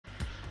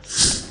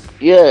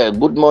Yeah,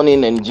 good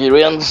morning,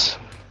 Nigerians.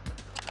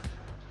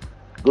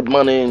 Good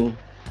morning,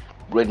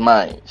 great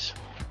minds.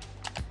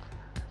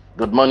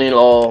 Good morning,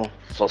 all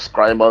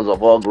subscribers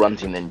of all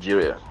grant in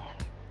Nigeria.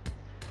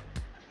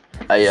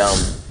 I am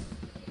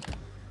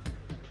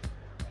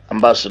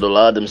Ambassador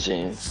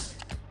Adamson,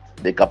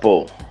 the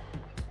Capo.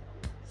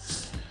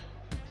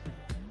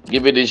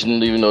 Give it this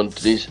even on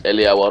this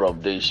early hour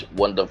of this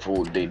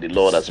wonderful day the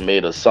Lord has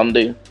made a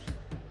Sunday.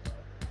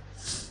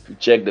 If you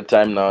check the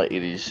time now, it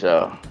is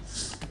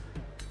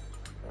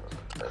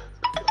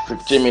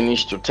 15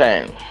 minutes to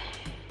 10.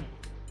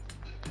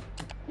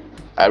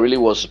 I really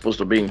was supposed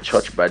to be in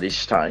church by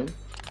this time,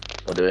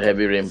 but the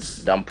heavy rain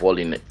downpour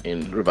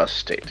in Rivers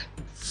State.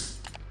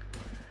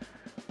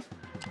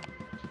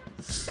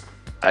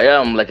 I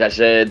am, like I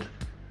said,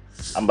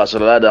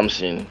 Ambassador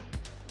Adamson,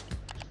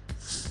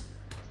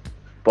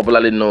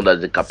 popularly known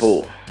as the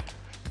Capo,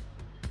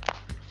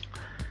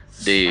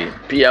 the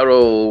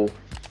PRO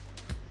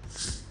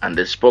and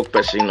the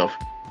spokesperson of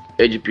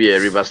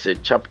AGPA Rivers State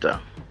chapter,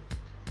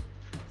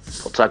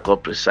 Port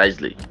Harcourt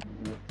precisely.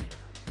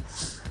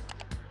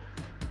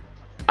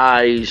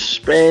 I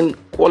spend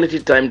quality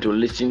time to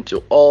listen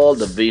to all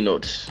the V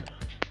notes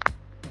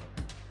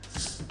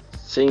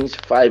since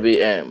 5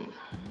 a.m.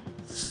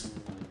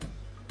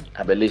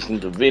 I've been listening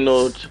to V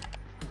notes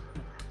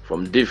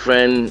from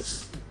different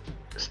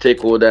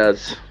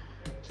stakeholders,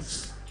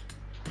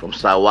 from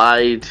Sir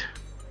White,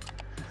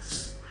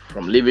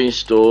 from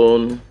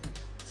Livingstone,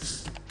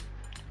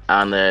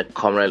 and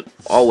Comrade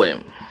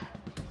Owem.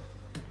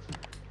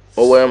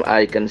 Owem,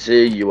 I can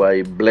say you are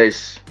a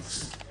blessed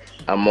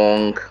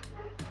among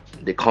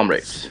the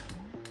comrades.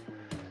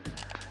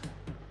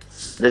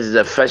 This is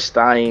the first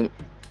time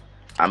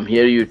I'm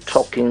hearing you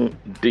talking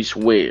this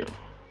way,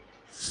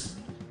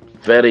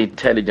 very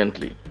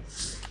intelligently.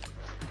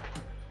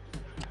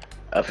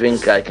 I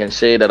think I can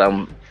say that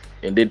I'm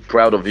indeed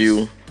proud of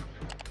you,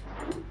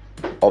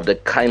 of the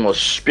kind of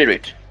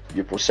spirit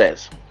you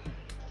possess.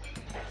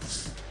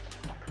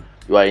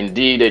 You are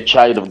indeed a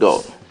child of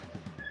God.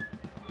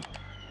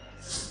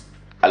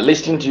 I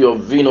listened to your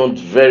vino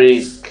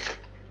very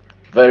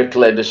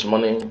clear this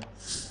morning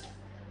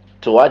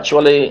to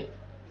actually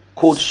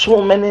quote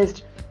so many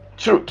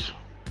truths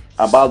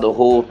about the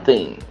whole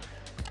thing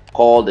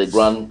called the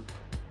grant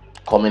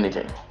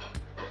community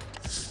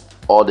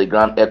or the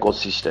grant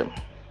ecosystem.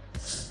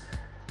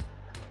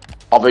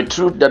 Of a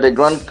truth that the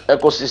grant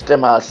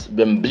ecosystem has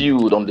been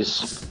built on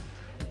this,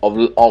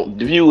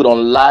 built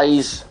on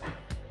lies,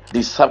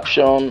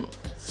 deception,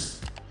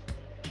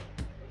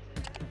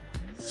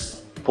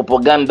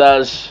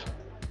 propagandas,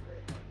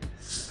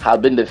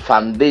 have been the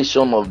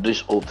foundation of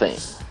this whole thing.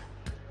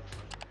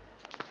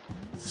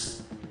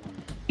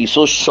 It's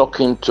so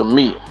shocking to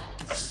me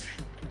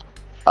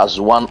as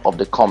one of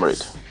the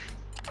comrades.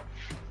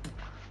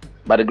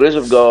 By the grace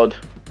of God,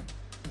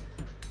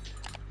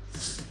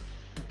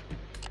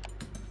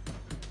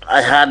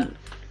 I'm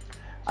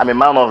a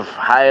man of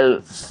high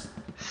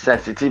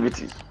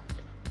sensitivity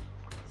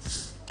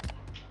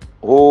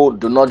who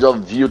do not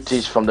just view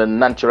things from the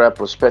natural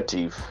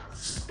perspective,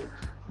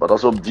 but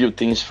also view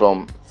things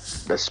from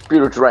the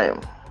spirit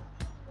realm.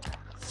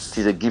 It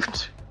is a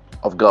gift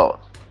of God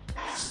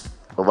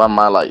over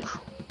my life.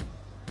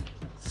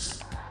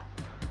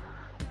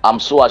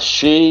 I'm so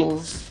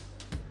ashamed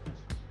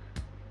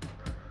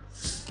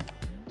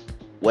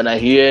when I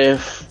hear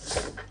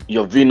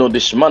your vino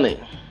this morning.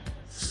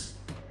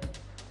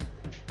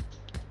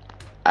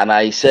 And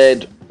I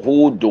said,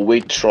 who do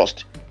we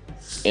trust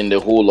in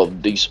the whole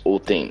of this whole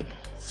thing?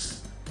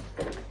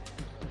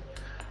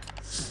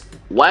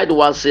 Why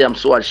do I say I'm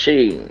so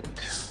ashamed?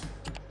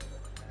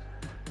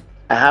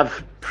 I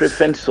have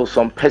preference for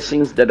some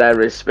persons that I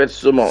respect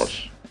so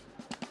much.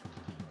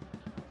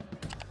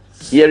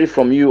 Hearing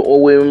from you,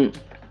 Owen,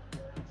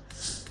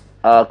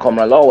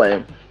 Comrade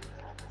Owen,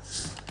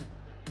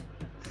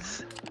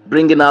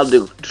 bringing out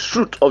the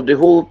truth of the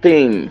whole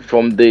thing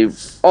from the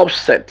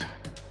offset.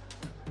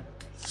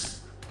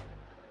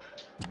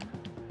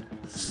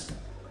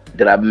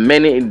 There are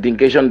many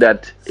indications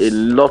that a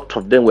lot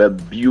of them were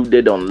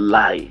built on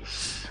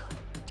lies,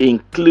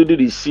 including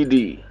the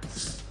CD.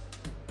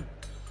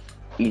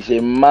 He's a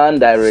man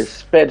that I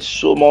respect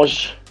so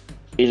much.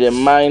 He's a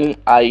man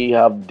I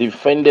have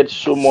defended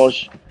so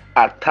much,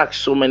 attacked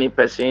so many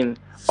persons,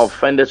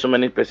 offended so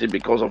many persons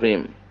because of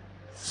him.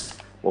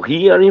 But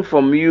hearing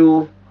from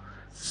you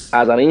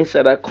as an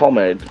insider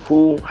comment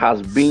who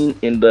has been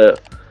in the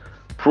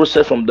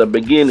process from the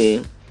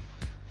beginning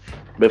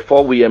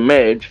before we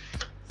emerge,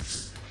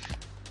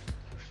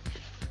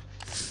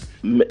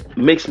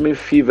 makes me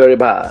feel very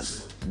bad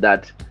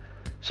that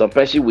some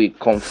person we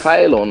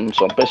confide on,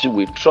 some person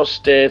we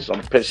trusted,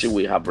 some person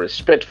we have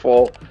respect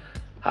for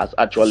has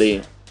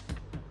actually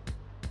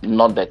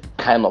not the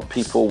kind of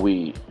people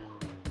we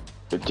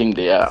think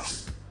they are.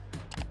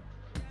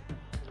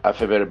 I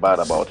feel very bad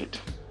about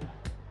it.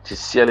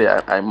 Sincerely,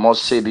 I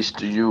must say this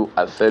to you.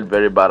 I felt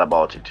very bad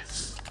about it.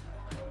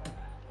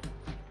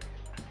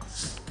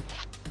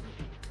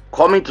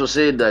 Coming to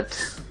say that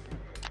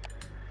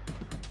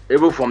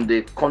even from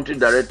the country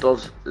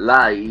director's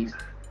lies,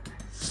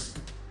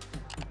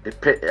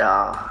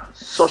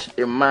 such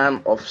a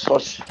man of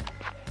such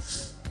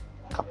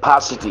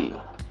capacity,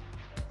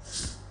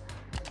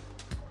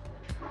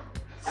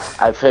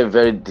 I felt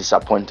very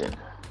disappointed.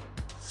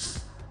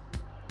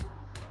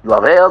 You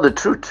have held the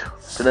truth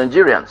to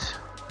Nigerians.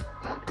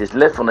 It is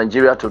left for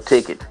Nigeria to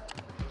take it.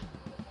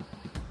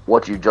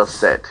 What you just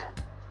said,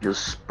 you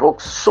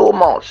spoke so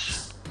much,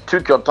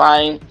 took your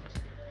time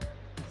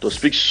to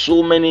speak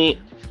so many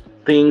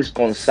things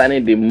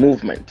concerning the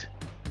movement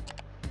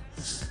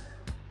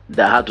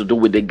that had to do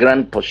with the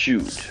grand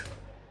pursuit.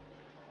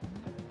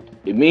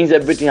 It means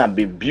everything had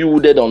been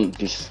builded on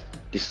this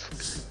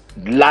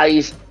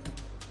lies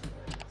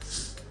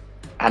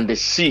and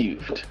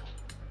deceived.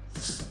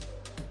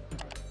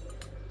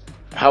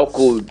 How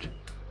could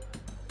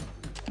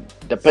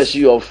the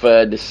pursuit of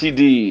the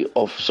CD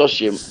of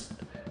such a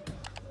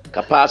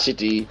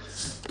capacity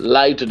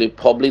lie to the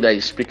public that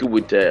is speaking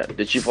with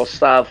the chief of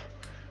staff,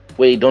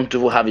 where you don't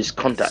even have his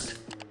contact?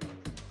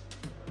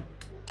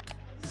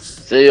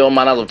 Say all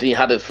manners of things. He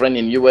had a friend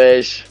in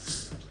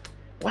US.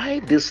 Why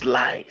these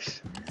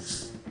lies?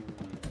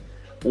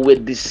 We were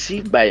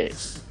deceived by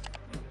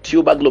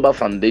Theobarth Global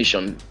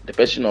Foundation, the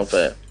person of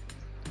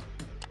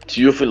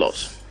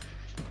Theophilus.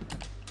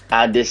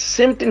 And the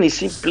same thing is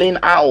seen playing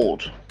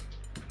out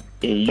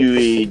in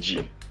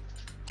UAAG.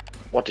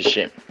 What a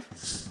shame.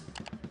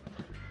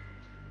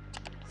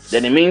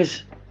 Then it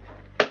means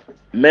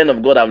men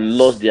of God have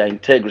lost their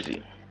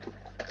integrity.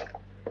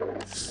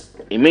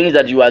 It means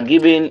that you are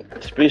giving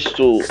space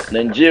to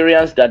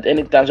Nigerians that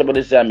anytime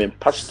somebody says, I'm a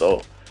pastor,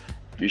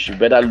 you should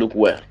better look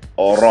well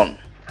or run.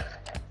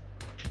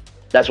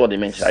 That's what it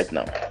means right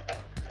now.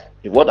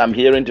 If what I'm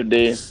hearing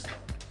today,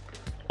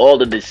 all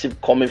the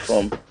deceit coming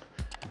from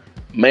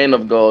men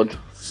of God,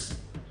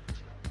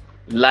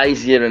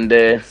 lies here and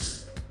there,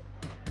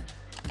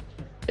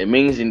 it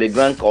means in the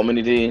grand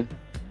community,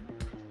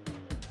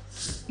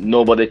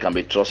 nobody can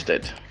be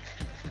trusted.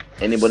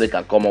 Anybody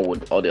can come up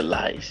with all the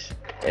lies.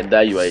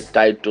 Either you are a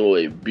title,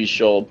 a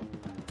bishop.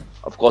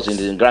 Of course, in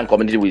the grand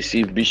community, we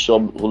see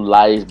bishop who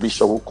lies,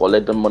 bishop who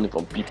collect the money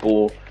from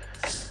people,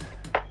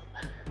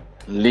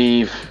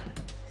 live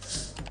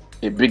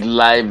a big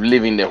life,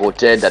 live in a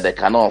hotel that they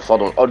cannot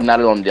afford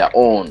ordinarily on their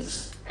own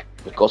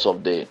because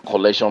of the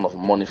collection of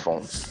money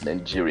from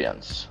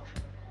Nigerians.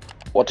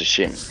 What a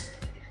shame.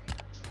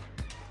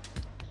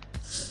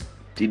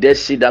 Did they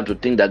sit down to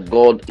think that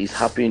God is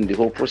happy in the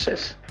whole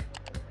process?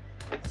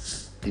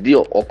 Did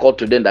it occur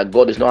to them that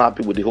God is not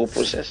happy with the whole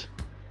process?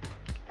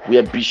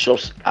 Where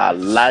bishops are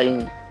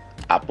lying,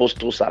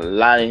 apostles are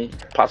lying,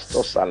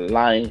 pastors are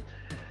lying,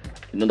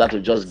 in order to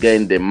just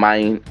gain the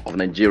mind of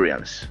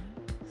Nigerians,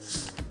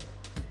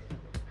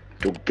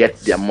 to get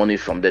their money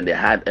from them, their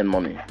hard-earned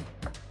money.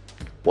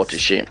 What a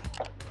shame.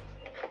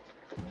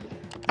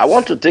 I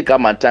want to take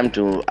out my time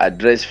to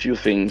address few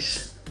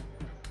things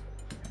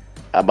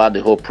about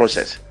the whole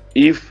process.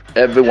 If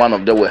every one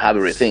of them will have a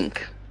rethink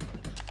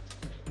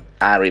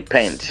and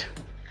repent,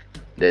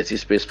 there's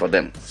space for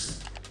them.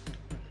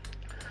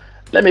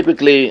 Let me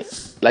quickly,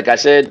 like I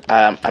said,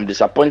 I'm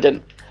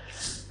disappointed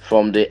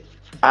from the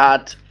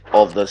art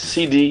of the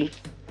CD.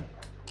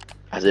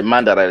 As a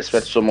man that I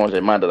respect so much,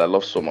 a man that I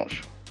love so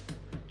much,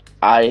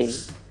 I,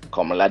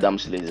 Colonel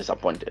Adamson, is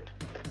disappointed.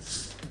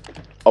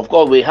 Of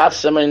course, we have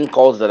so many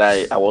calls that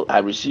I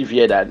received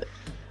here that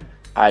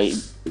I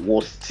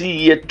was still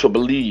yet to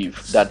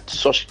believe that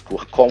such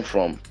could come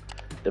from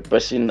the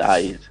person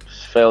I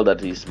felt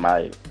that is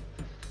my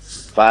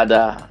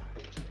father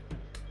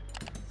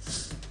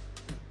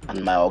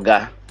and my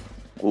Oga,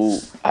 who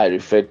I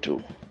refer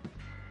to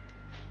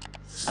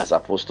as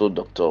Apostle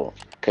Dr.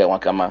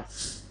 Kewakama.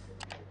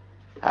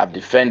 I've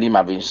defended him,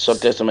 I've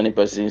insulted so many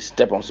persons,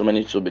 stepped on so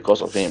many toes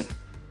because of him.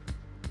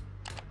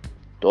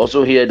 To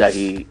also hear that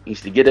he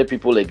instigated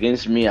people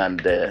against me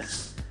and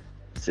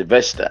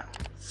Sylvester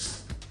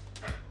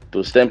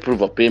to send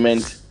proof of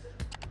payment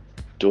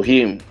to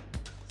him.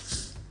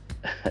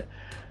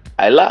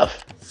 I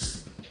laugh.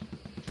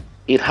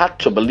 It had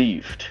to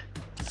believed,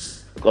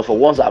 because for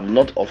once I've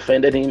not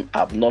offended him,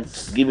 I've not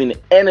given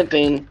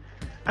anything,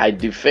 I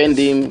defend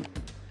him.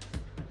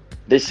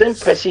 The same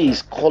person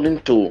is calling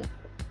to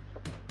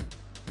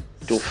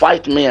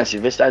fight me and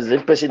Sylvester is the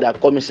same person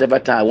that called me several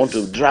times. I want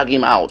to drag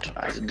him out.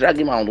 I said, drag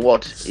him out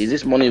what? Is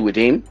this money with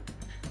him?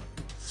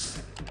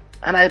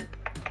 And I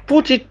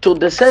put it to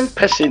the same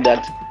person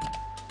that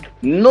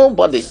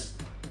nobody,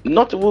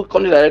 not even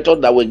country director,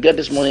 that will get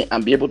this money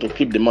and be able to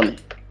keep the money,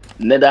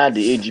 neither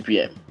the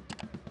AGPM.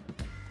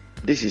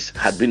 This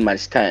had been my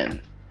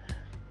stand.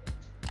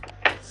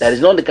 That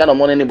is not the kind of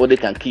money anybody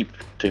can keep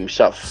to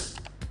himself.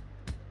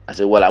 I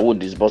said, well, I would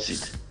disburse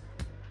it.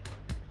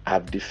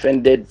 I've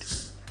defended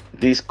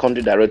this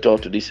country director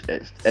to this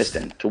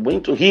extent, to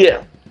bring to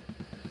hear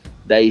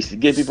that he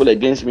gave people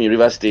against me in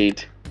River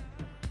State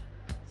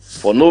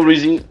for no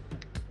reason.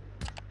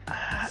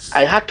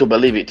 I had to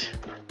believe it.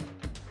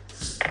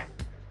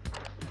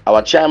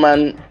 Our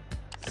chairman,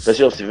 the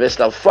person of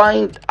Sylvester,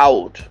 find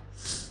out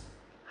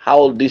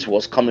how this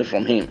was coming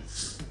from him.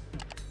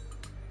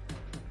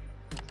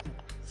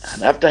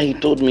 And after he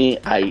told me,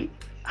 I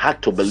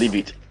had to believe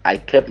it. I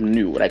kept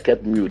mute.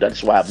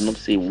 That's why I have not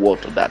said a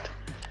word to that.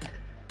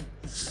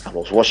 I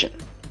was watching.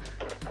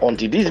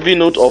 Until this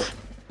video of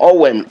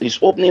Owen is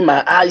opening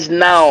my eyes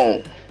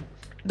now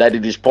that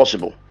it is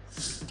possible.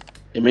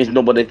 It means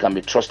nobody can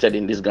be trusted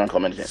in this grand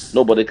community.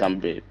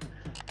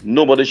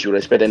 Nobody should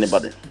respect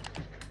anybody.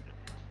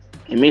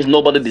 It means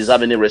nobody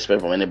deserves any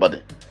respect from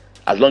anybody.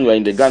 As long as you're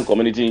in the grand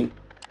community,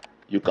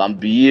 you can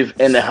behave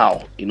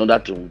anyhow in order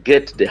to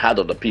get the heart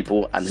of the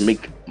people and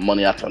make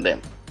money out of them.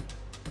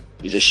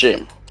 It's a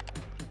shame.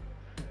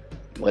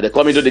 When they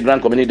come into the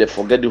grand community, they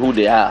forget who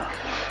they are.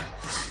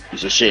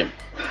 It's a shame.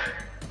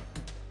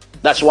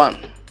 That's one.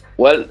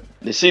 Well,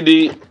 the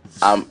CD,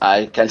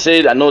 I can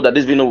say I know that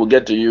this video will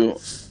get to you.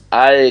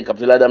 I,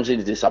 Captain Adamson,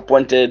 is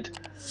disappointed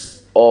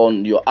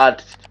on your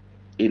art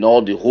in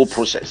all the whole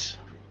process.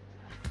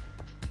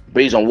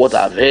 Based on what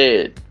I've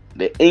heard,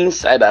 the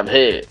inside I've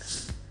heard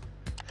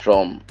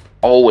from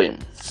Owen.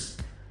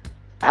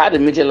 I had a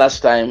meeting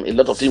last time, a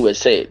lot of things were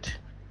said.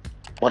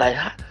 But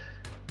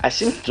I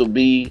seem to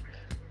be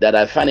that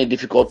I find it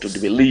difficult to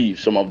believe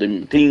some of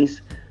the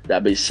things that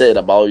have been said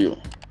about you.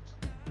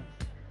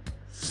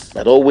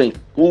 But Owen,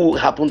 who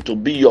happened to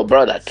be your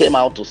brother, came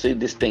out to say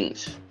these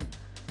things.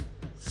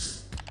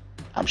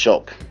 I'm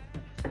shocked.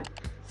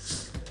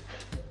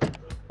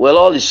 Well,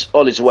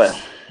 all is well.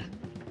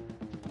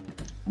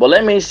 But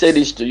let me say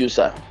this to you,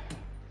 sir.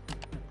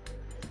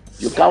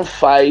 You can't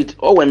fight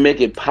or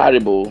make a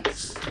parable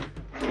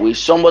with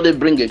somebody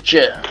bring a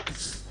chair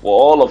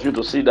for all of you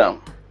to sit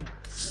down.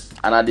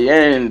 And at the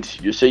end,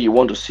 you say you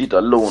want to sit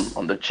alone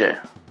on the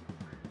chair.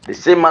 The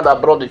same man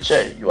that brought the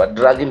chair, you are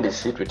dragging the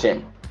seat with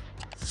him.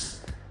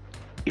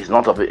 It's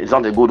not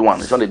a good one.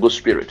 It's not a good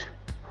spirit.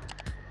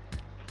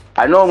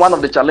 I know one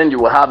of the challenges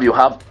you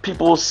have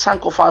people,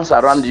 sycophants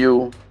around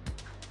you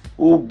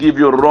who give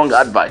you wrong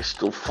advice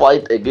to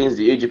fight against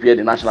the AGPM,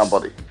 the national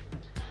body,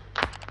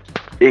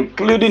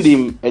 including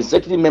the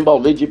executive member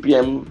of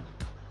AGPM,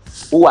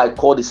 who I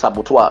call the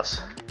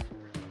saboteurs,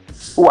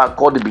 who I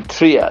call the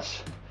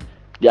betrayers.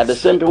 They are the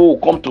same people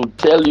who come to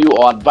tell you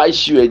or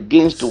advise you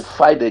to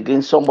fight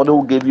against somebody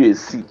who gave you a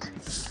seat.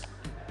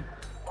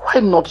 Why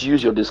not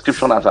use your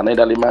description as an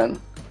elderly man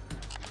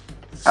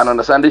and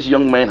understand these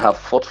young men have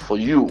fought for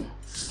you?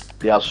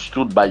 They have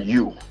stood by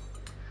you.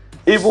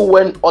 Even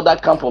when other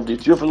camp of the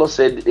Theophilus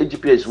said the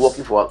AGPM is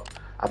working for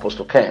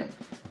Apostle Ken,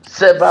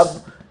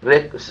 several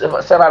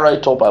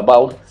write up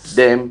about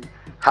them,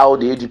 how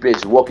the AGPM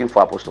is working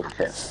for Apostle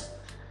Ken.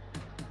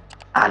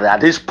 And at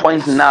this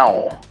point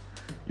now,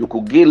 you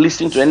could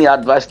listen to any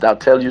advice that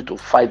tell you to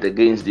fight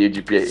against the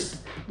AGPM.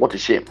 What a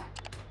shame.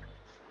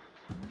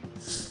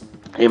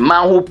 A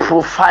man who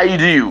profiled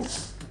you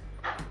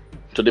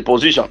to the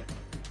position.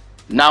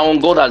 Now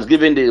God has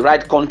given the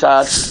right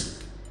contact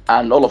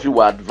and all of you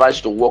were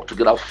advised to work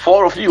together.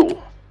 4 of you.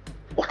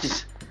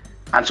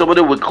 And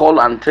somebody will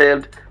call and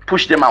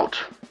push them out.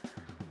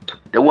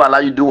 They won't allow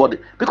you to do what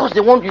because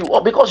they want you,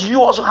 or because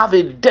you also have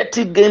a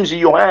dirty games in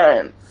your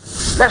hand.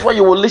 That's why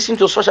you will listen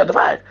to such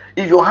advice.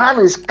 If your hand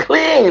is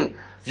clean,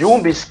 you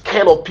won't be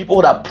scared of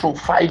people that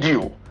profile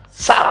you.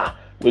 Sir,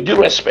 with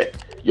due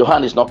respect, your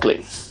hand is not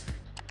clean.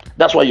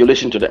 That's why you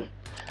listen to them.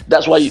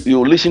 That's why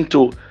you listen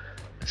to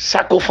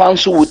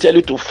sycophants who will tell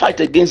you to fight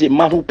against a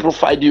man who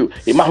profiled you,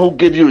 a man who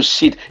gave you a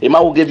seat, a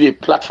man who gave you a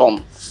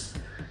platform.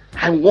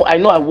 I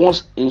know I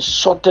once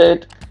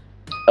insulted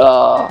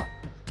what's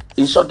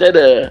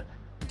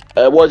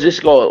this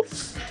called?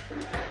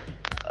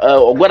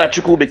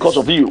 Ogwarachuku because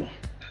of you.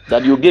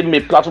 That you gave me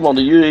a platform on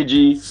the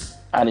UAAG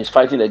and is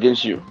fighting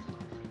against you.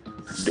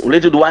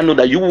 Little do I know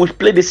that you will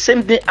play the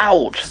same thing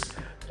out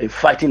in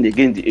fighting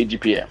against the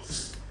AGPM.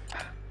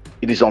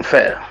 It is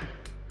unfair.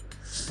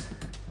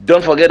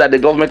 Don't forget that the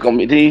government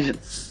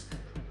committees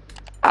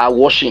are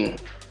watching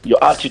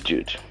your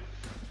attitude.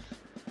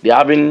 They are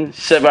having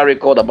several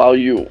records about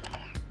you.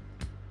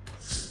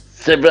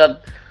 Several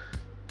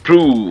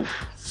proof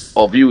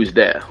of you is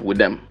there with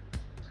them.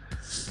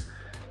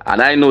 And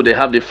I know they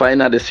have the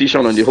final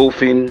decision on the whole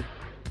thing.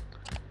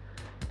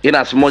 In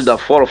as much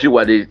that 4 of you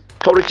are the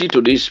authority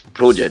to this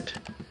project,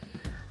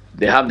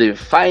 they have the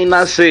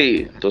final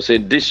say to say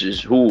this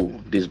is who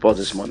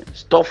disburses this money.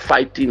 Stop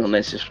fighting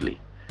unnecessarily.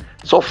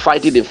 Stop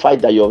fighting the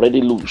fight that you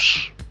already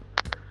lose.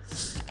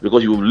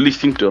 Because you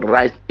listen to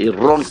a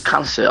wrong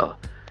counsel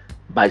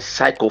by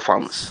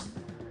sycophants,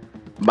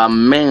 by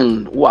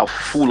men who are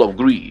full of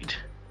greed.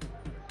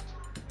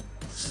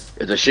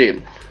 It's a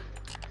shame.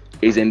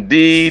 It's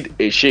indeed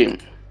a shame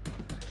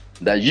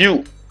that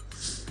you,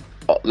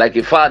 like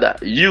a father,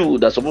 you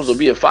that's supposed to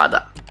be a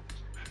father,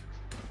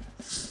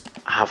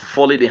 have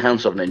fallen in the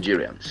hands of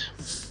Nigerians.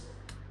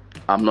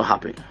 I'm not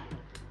happy.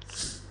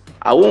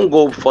 I won't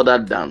go further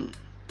than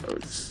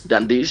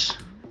this,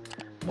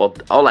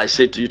 but all I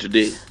say to you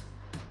today,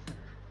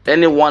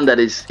 anyone that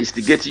is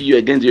instigating you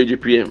against the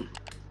AGPM,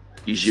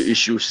 you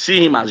should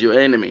see him as your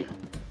enemy.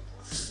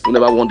 You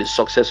never want the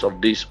success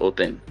of this whole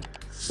thing.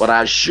 But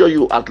I assure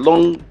you, as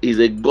long as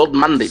a God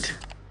mandate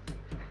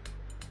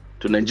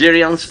to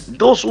Nigerians,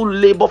 those who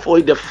labor for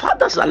it, the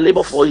fathers that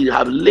labor for it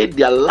have laid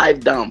their life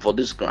down for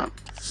this grant.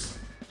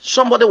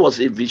 Somebody was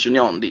a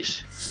visionary on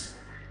this.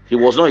 He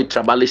was not a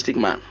tribalistic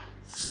man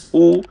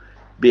who,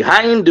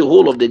 behind the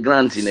whole of the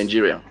grant in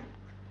Nigeria,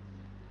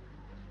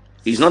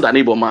 he's not an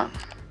able man.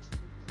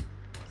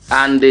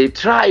 And the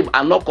tribe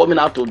are not coming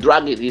out to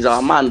drag it. He's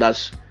our man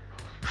that's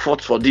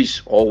fought for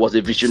this or was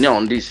a visionary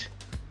on this.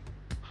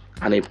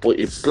 And a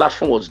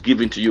platform was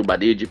given to you by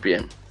the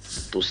AGPM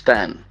to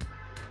stand,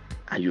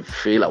 and you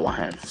fail our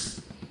hand.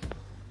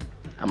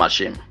 I'm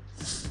ashamed.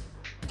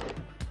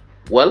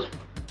 Well,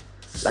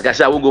 like I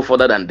said, I won't go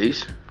further than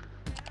this.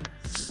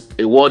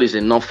 A word is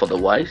enough for the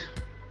wise.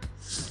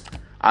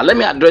 And let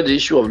me address the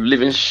issue of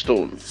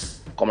Livingstone,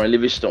 Comrade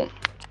Livingstone.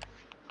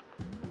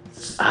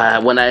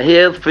 When I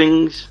hear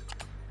things,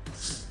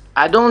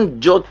 I don't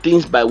judge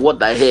things by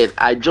what I heard.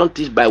 I judge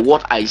things by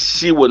what I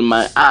see with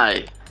my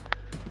eye.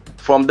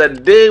 From the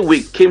day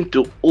we came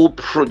to O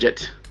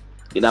Project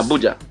in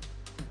Abuja,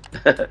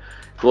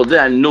 for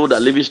there I know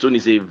that Livingstone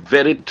is a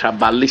very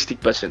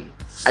tribalistic person.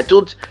 I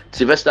told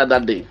Sylvester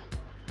that day,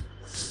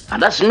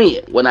 and that's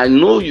me. When I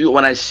know you,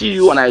 when I see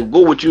you, and I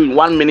go with you in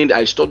 1 minute,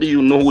 I study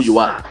you, know who you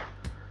are.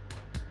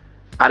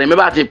 I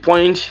remember at a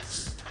point,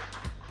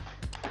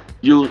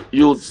 you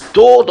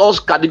told us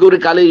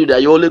categorically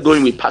that you're only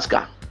going with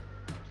Pascal.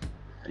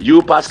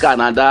 You,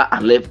 Pascal, and Ada,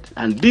 and left.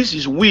 And this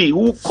is we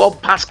who call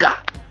Pascal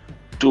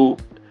to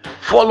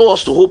follow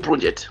us to whole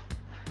project.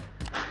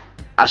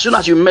 As soon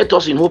as you met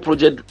us in whole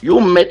project, you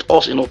met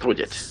us in whole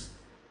project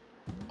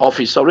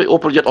office, whole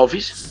project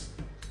office,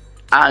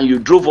 and you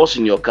drove us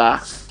in your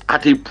car.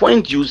 At a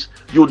point, you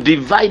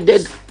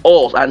divided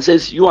us and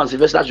says you and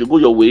Sylvester should go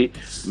your way.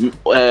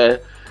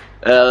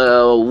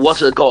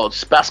 What's it called?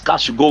 Pascal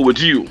should go with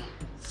you,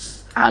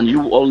 and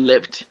you all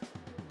left.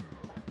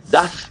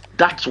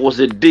 That was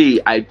the day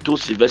I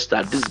told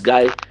Sylvester this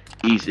guy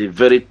is a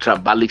very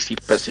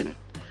tribalistic person.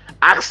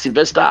 Ask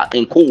Sylvester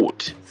in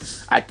court.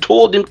 I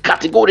told him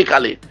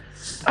categorically.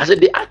 I said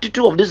the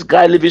attitude of this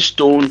guy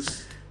Livingstone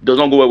does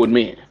not go well with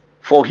me.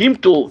 For him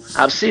to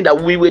have seen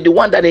that we were the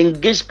one that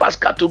engaged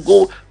Pascal to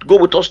go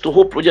with us to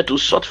whole project to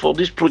sort for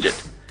this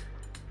project.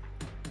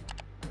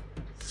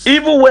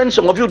 Even when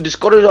some of you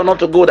discouraged us not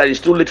to go, that it's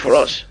too late for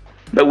us.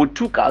 But we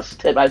took our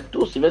step. I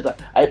told Sylvester,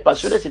 I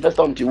persuaded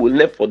Sylvester until we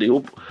left for the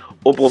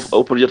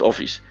whole project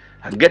office.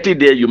 And getting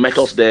there, you met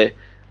us there.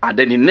 And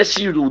then the next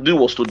thing you do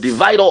was to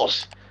divide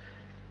us.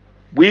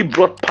 We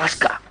brought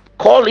Pascal.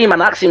 Call him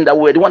and ask him that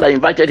we were the one that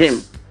invited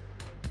him.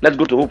 Let's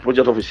go to whole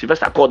project office.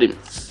 Sylvester called him.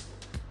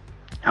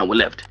 And we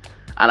left.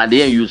 And at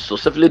the end, you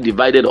successfully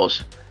divided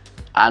us.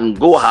 And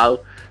go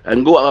out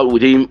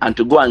with him and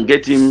to go and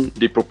get him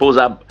the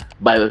proposal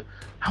by.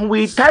 And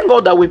we thank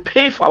God that we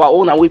paid for our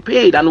own, and we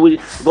paid, and we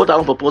got our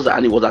own proposal,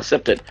 and it was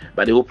accepted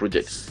by the whole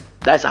project.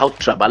 That's how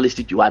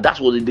tribalistic you are. That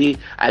was the day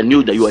I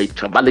knew that you are a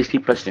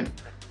tribalistic person.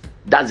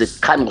 That's the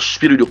kind of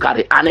spirit you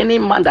carry. And any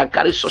man that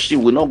carries such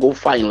thing will not go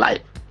far in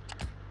life.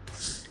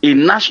 A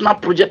national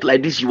project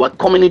like this, you are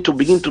coming in to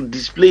begin to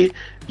display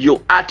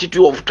your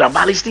attitude of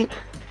tribalistic.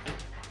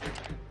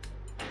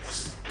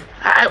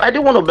 I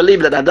don't want to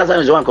believe that that's how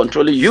is the one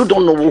controlling you. You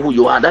don't know who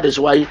you are. That is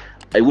why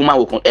a woman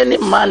will control. Any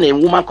man a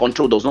woman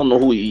control does not know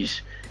who he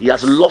is. He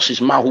has lost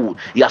his manhood.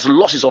 He has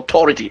lost his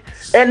authority.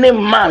 Any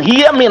man,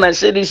 hear me and I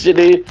say this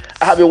today,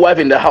 I have a wife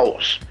in the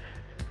house.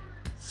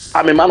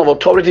 I'm a man of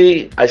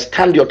authority. I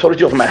stand the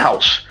authority of my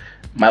house.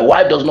 My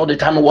wife does not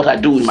determine what I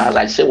do in my house.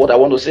 I say what I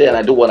want to say and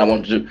I do what I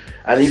want to do.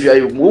 And if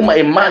you're a woman,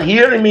 a man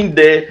hearing me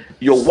there,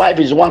 your wife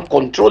is the one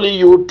controlling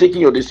you,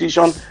 taking your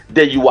decision,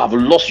 then you have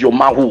lost your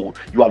manhood.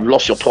 You have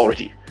lost your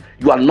authority.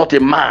 You are not a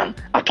man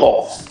at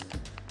all.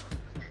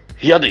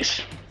 Hear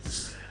this,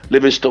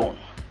 Livingstone.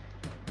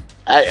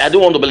 I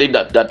don't want to believe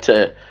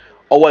that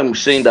all I'm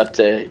saying that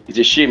it's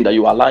a shame that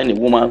you are allowing a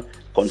woman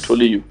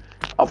controlling you.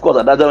 Of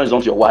course, that is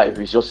not your wife.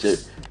 It's just a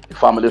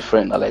family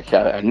friend.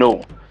 I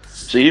know.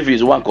 So if he's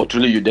the one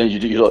controlling you, then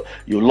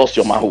you lost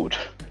your manhood.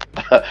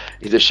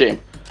 It's a shame.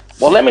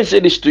 But let me say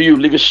this to you,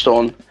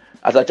 Livingstone,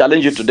 as I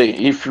challenge you today.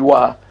 If you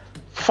are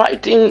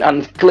fighting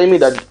and claiming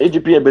that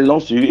AGPA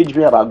belongs to you,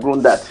 AGPA have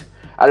outgrown that.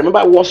 I remember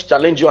I once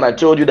challenged you and I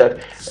told you that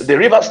the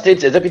River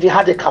State Executive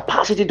had the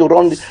capacity to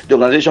run the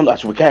organization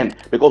as we can,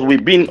 because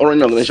we've been running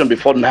the organization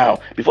before now.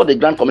 Before the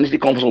grant community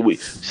comes,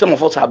 some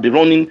of us have been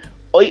running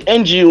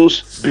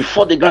NGOs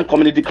before the grant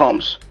community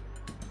comes.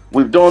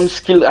 We've done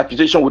skill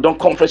acquisition, we've done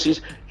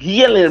conferences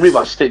here in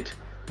River State.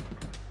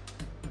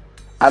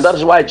 And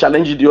that's why I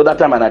challenged you the other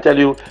time and I tell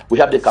you we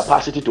have the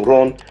capacity to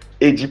run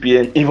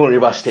AGPN, even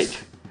River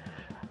State.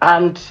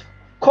 And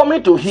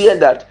coming to hear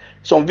that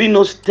some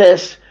Venus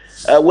tests,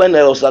 when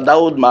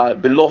Dawood, my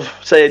beloved,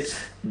 said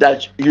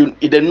that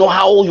they know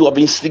how you have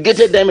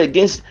instigated them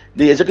against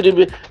the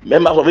executive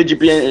members of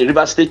AGPN in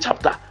River State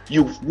chapter.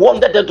 You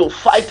wanted them to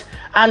fight.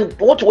 And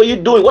what were you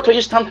doing? What were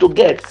you standing to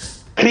get?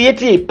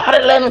 Creating a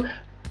parallel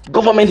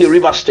government in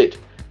River State,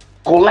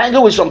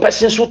 colliding with some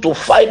persons who to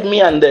fight me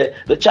and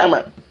the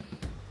chairman.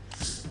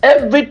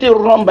 Everything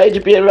run by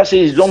AGPN River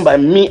State is done by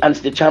me and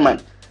the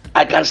chairman.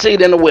 I can say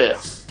it anywhere.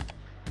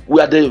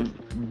 We are the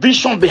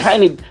vision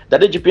behind it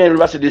that AGPN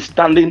University is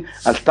standing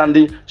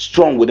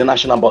strong with the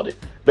national body.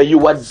 But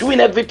you are doing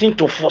everything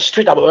to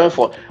frustrate our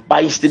effort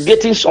by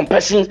instigating some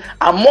persons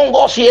among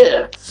us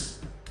here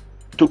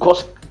to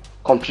cause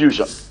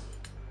confusion.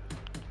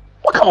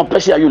 What kind of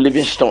person are you,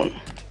 Livingstone?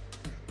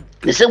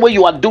 The same way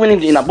you are doing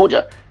it in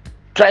Abuja,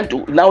 trying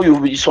to now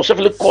you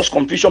successfully cause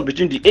confusion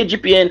between the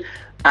AGPN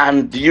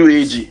and the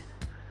UAAG.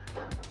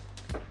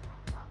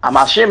 I'm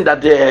ashamed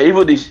that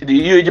even the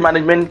UAAG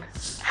management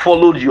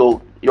followed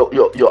your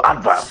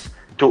advice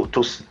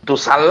to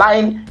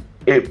saline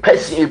a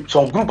person,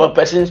 some group of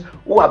persons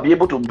who will be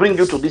able to bring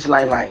you to this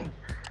line,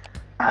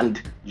 and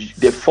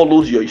they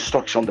follow your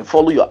instruction, they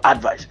follow your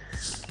advice.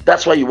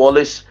 That's why you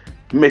always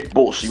make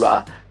boast. You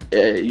are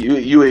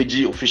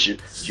UAG official,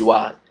 you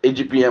are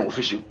AGPN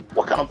official.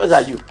 What kind of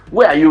person are you?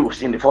 Where are you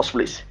in the first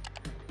place?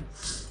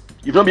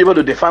 You don't be able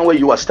to define where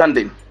you are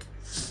standing.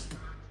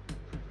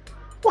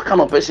 What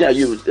kind of person are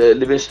you,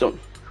 Livingstone?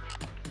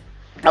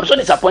 I'm so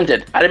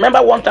disappointed. I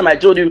remember one time I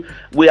told you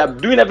we are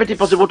doing everything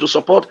possible to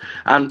support,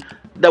 and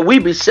that we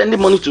be sending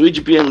money to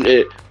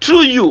AGPN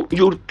through you.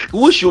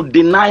 We should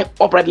deny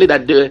uprightly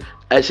that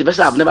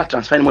Sylvester have never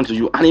transferred money to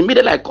you. And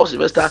immediately I called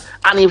Sylvester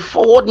and he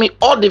forwarded me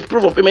all the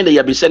proof of payment that he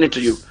have been sending to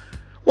you.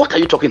 What are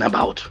you talking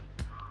about?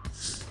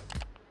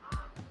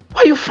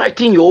 Why are you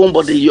fighting your own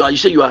body? You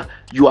say you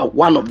are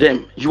one of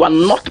them. You are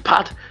not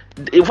part.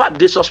 In fact,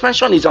 the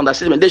suspension is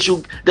understatement. They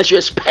should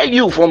expel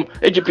you from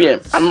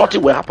AGPN and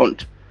nothing will happen.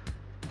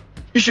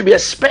 You should be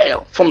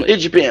expelled from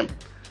AGPN.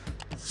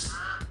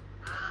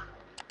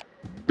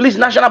 Please,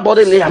 national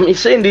body, I'm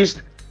saying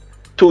this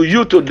to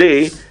you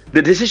today.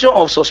 The decision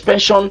of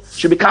suspension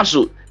should be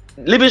cancelled.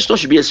 Livingstone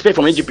should be expelled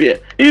from AGPN.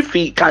 If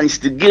he can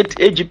instigate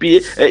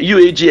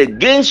UAG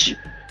against you,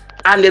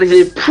 and there is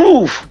a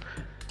proof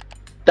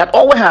that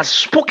Owen has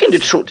spoken the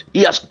truth,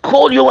 he has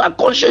called you and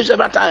called you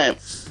several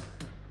times.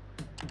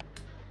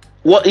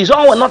 Well, is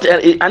Owen not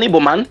an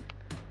Igbo man?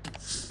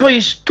 But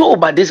he's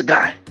told by this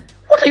guy.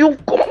 What are you?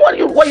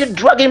 Why are you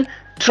dragging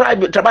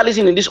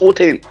tribalism in this whole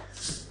thing?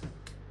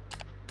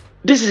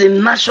 This is a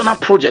national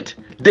project.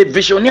 The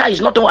visionary is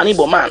not an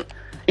Igbo man.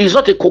 He's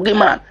not a Kogi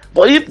man.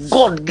 But if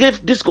God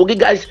gave these Kogi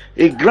guys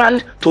a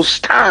grant to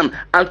stand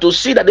and to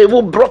see that they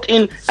will brought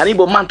in an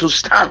Igbo man to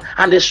stand,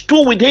 and they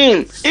stood with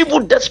him,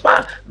 even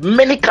despite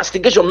many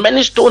castigation,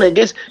 many stone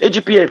against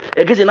AGPN,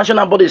 against the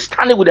national body,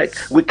 standing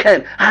with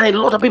Ken. And a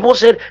lot of people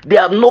said they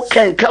have no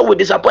Ken. Ken will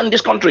disappoint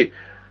this country.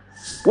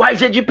 Why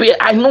is AGPN?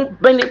 I know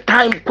many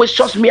times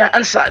questions me are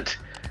answered.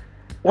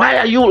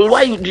 Are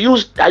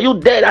you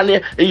dead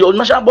and your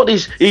national body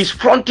is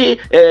fronting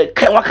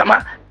Ken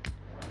Wakama?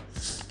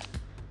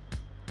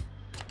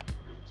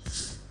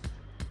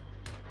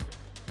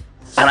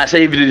 And I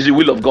say, if it is the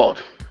will of God,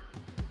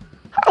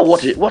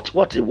 what is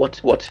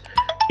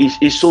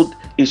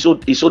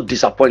so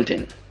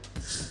disappointing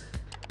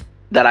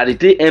that at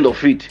the end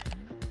of it,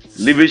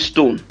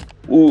 Livingstone,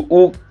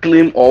 who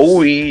claim or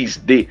who is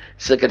the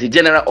Secretary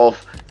General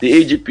of the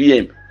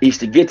AGPM, is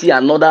to get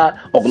another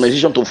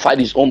organization to fight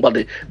his own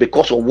body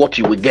because of what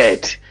he will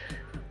get.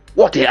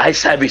 What a high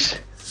service!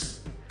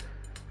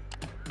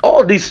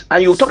 All this,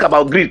 and you talk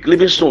about greed,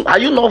 Livingstone. Are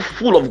you not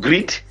full of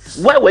greed?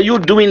 Why were you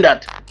doing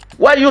that?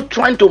 Why are you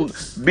trying to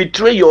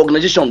betray your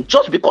organization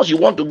just because you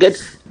want to get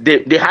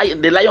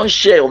the lion's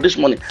share of this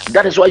money?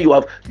 That is why you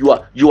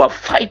are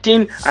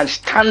fighting and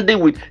standing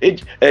with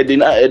the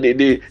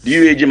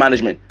UAAG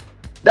management.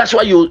 That's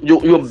why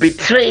you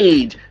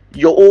betrayed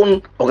your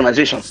own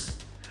organization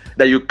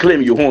that you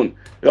claim you own.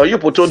 You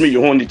told me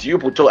you owned it.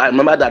 I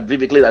remember that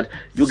vividly, that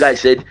you guys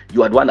said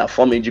you are the one that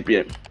formed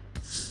AGPM.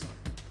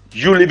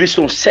 You,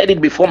 Livingstone, said it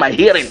before my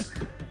hearing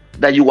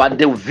that you are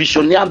the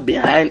visionary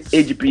behind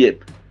AGPM.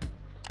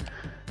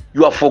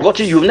 You have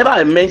forgotten. You've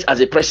never emerged as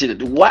a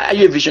president. Why are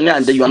you a visionary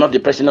and then you are not the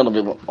president of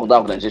that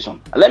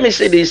organization? Let me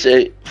say this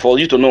for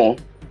you to know.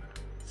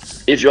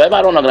 If you ever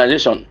run an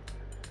organization,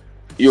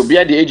 you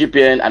bear the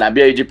AGPM and I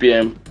bear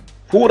AGPM.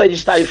 Who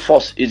registered it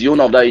first is the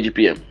owner of that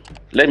AGPM.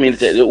 Let me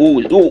tell you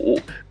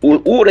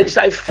who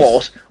registered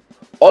first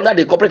under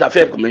the Corporate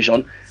Affairs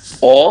Commission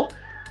or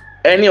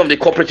any of the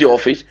cooperative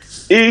office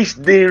is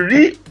the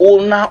real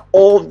owner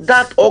of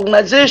that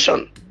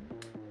organization.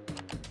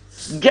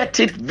 Get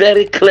it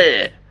very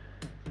clear.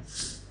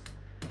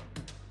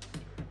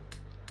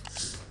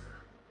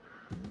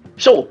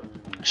 So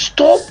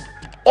stop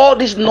all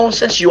this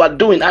nonsense you are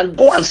doing and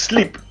go and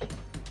sleep.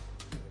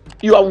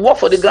 You have worked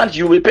for the grant,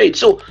 you will be paid.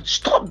 So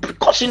stop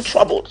causing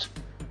troubles.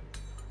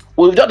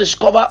 We've just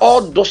discovered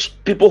all those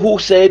people who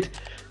said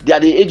they are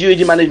the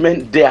AGPN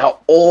management, they are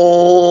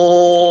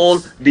all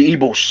the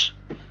Igbos.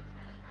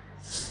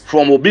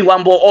 From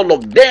Obingwambo, all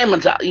of them are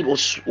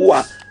Igbos who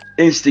are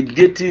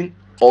instigating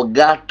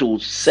Oga to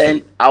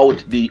send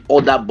out the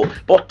other boy.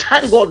 But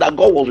thank God that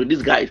God was with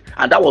these guys,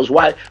 and that was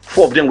why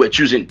 4 of them were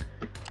choosing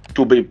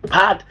to be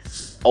part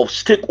of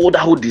stakeholder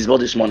who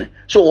disbursed this money.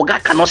 So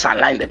Oga cannot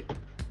sideline them.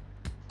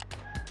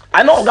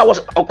 I know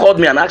Oga called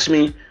me and asked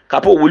me,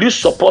 Capo, will you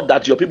support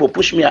that your people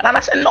push me out? And I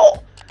said,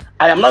 no,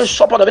 I am not in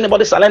support of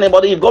anybody selling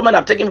anybody. If government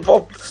have taken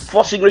for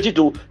signature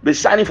to be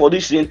signing for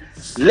this thing,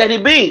 let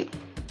it be.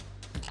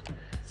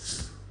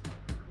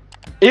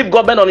 If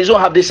government on its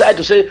own have decided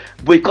to say,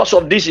 because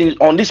of this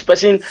on this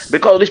person,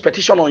 because of this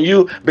petition on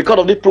you, because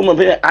of this problem,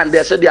 and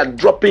they said they are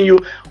dropping you,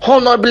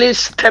 honorably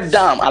step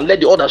down and let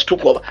the others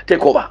take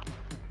over.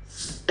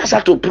 That's how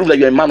to prove that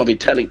you're a man of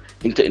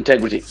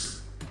integrity.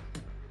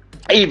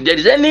 If there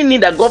is any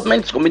need that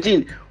government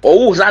committee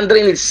or who's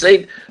handling it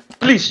said,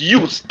 please,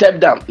 you step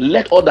down,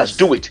 let others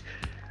do it.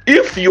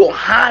 If your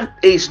hand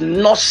is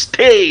not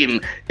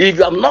stained, if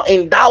you have not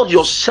endowed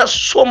yourself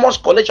so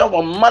much collection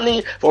from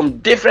money from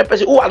different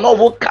persons who are not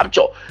even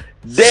captured,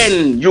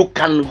 then you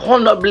can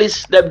honorably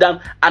step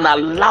down and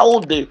allow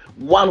the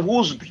one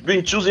who's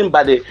been chosen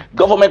by the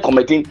government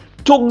committee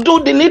to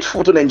do the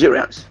needful to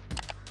Nigerians.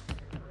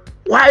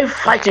 Why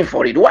fighting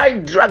for it? Why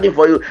dragging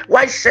for you?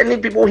 Why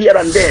sending people here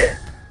and there?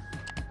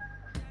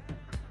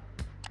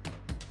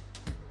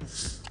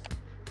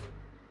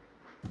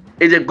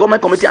 Is a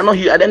government committee are not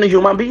any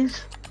human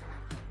beings?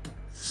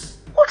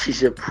 What is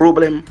the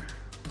problem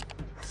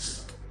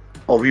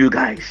of you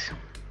guys?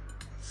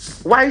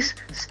 Why is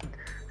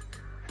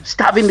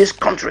starving this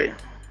country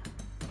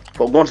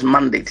for God's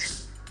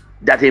mandate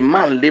that a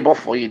man labor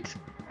for it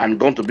and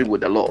gone to be with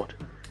the Lord?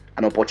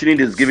 An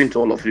opportunity is given to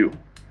all of you,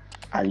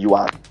 and you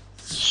are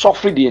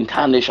suffering the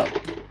entire nation.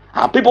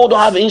 And people who don't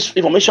have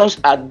information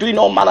are doing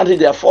all manner of things.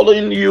 They are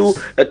following you,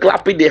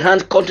 clapping their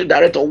hands. Country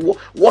director,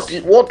 what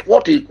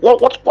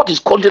is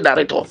country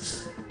director?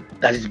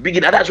 That is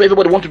big. That's why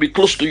everybody wants to be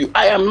close to you.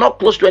 I am not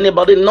close to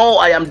anybody. No,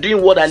 I am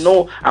doing what I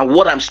know, and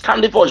what I'm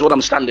standing for is what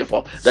I'm standing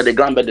for. That the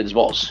grant is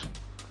disbursed.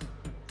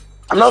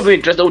 I'm not very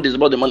interested who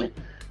disburse the money.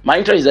 My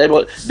interest is that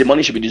the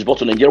money should be disbursed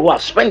to Nigeria who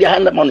have spent their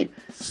hand money.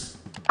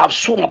 I've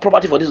sold my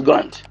property for this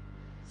grant.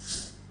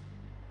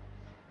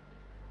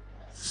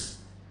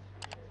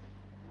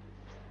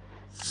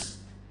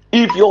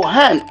 If your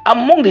hand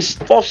among the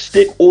first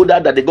stakeholder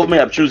that the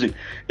government have chosen,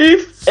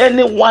 if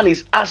anyone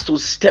is asked to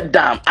step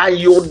down and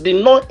you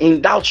did not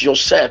indulge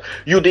yourself,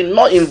 you did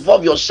not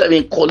involve yourself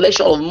in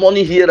collection of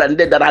money here and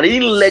there that are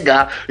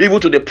illegal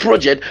even to the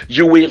project,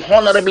 you will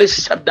honorably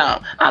step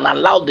down and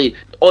allow the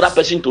other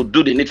person to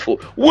do the needful,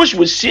 which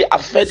will still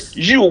affect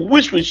you,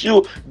 which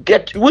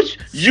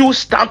you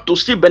stand to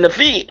still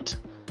benefit.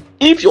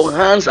 If your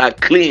hands are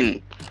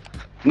clean,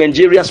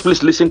 Nigerians,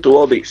 please listen to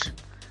all this.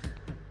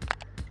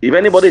 If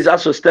anybody is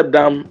asked to step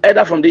down,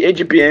 either from the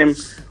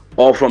AGPM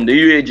or from the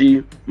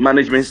UAAG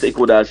management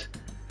stakeholders,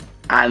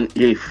 and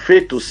he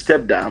failed to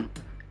step down,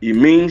 it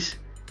means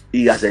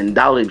he has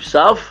endowed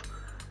himself,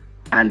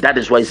 and that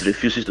is why he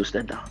refuses to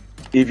step down.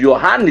 If your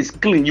hand is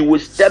clean, you will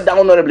step down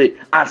honorably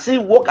and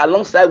still work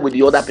alongside with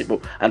the other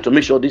people and to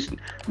make sure this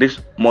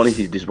money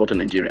is disbursed to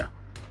Nigeria.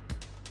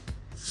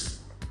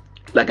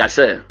 Like I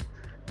said,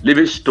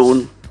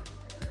 Livingstone,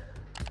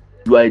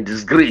 you are a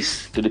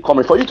disgrace to the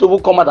comment. For you to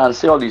come out and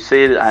say all you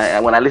say,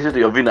 when I listened to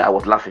your video, I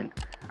was laughing.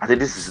 I said,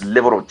 this is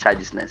level of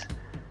childishness.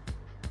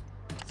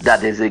 That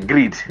there's a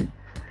greed.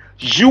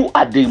 You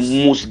are the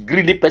most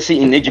greedy person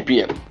in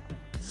AGPM.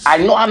 I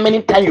know how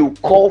many times you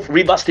call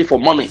River State for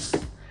money.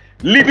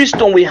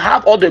 Livingstone, we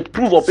have all the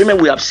proof of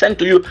payment we have sent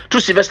to you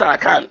to Sylvester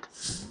account.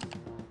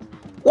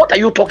 What are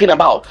you talking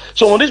about?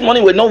 So on this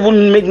money, we not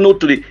even make note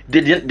to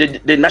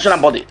the national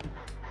body.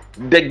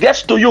 The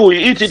gets to you,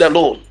 you eat it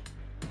alone.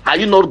 Are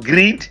you not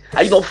greed?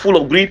 Are you not full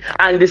of greed?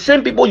 And the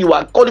same people you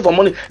are calling for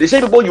money, the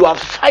same people you are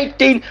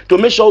fighting to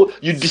make sure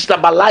you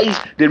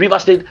destabilize the River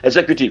State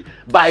executive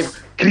by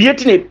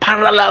creating a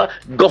parallel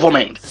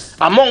government.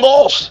 Among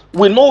us,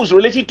 we know who's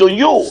related to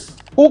you.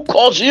 Who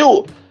calls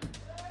you?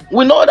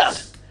 We know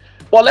that.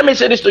 But let me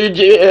say this to you,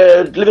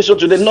 Livingstone,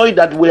 today, knowing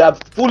that we have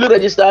fully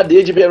registered the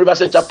AGPM River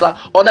State chapter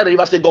under the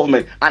River State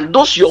government. And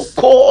those your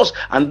cause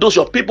and those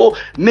your people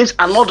names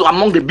are not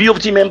among the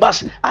BOT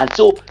members. And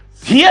so,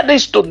 hear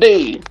this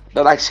today,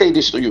 that I say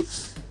this to you,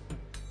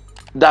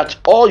 that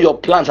all your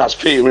plans has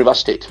failed in River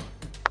State.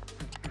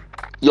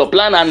 Your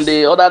plan and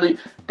the other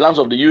plans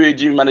of the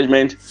UAAG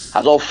management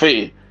has all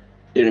failed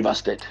in River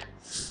State.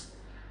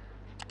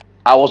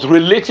 I was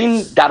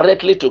relating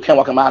directly to Ken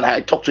Wakama, and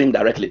I talked to him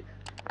directly.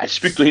 I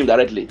speak to him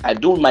directly. I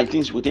do my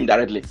things with him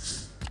directly.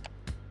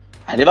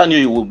 I never knew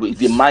he would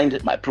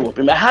demand my proof of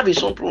payment. I have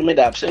his own proof of payment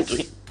that I've sent to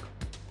him.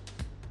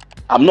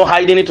 I'm not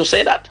hiding it to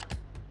say that.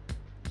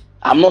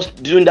 I'm not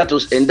doing that to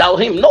endow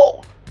him,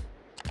 no.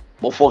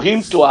 But for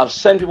him to have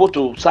sent people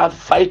to start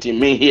fighting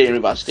me here in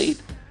River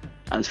State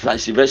and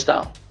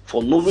Sylvester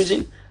for no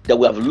reason, that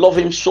we have loved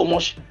him so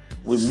much,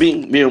 we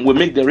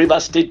make the River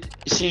State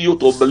CEO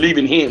to believe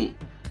in him.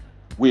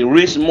 We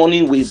raise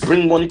money, we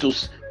bring money to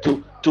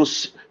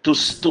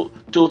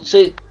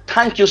say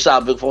thank you,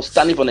 sir, for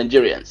standing for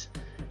Nigerians.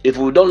 If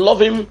we don't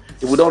love him,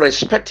 if we don't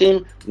respect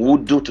him, we will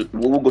go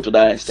to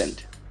that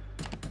extent.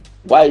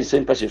 Why is the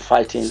same person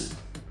fighting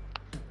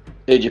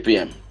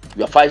AGPM?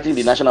 You are fighting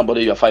the national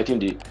body, you are fighting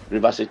the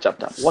River State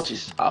chapter. What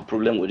is our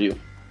problem with you?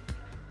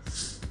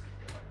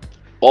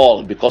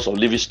 All because of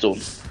Livingstone,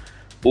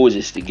 who is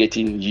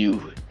instigating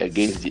you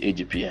against the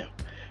AGPM.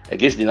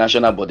 against the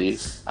national body,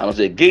 and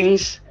also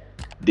against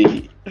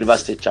the River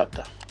State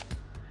chapter.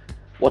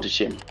 What a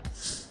shame.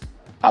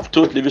 I've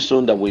told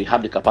Livingstone that we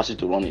have the capacity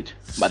to run it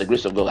by the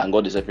grace of God, and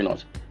God is helping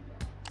us.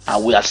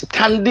 And we are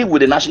standing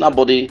with the national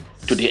body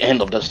to the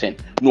end of this thing.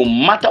 No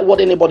matter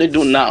what anybody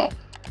do now,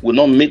 will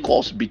not make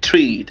us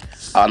betray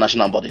our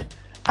national body.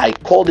 I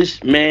call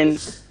these men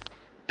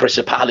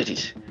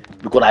principalities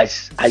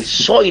because I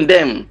saw in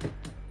them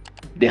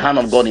the hand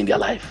of God in their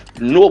life.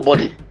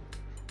 Nobody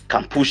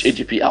can push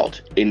AGP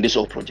out in this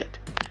whole project.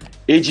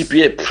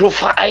 AGPA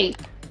profile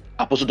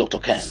Apostle Dr.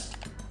 Ken.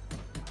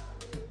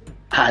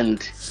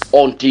 And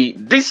until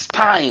this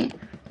time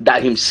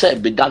that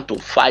himself began to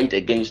fight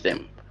against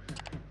them.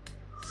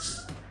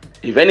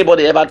 If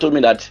anybody ever told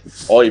me that,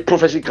 or a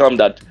prophecy come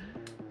that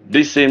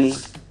this same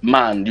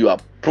man you are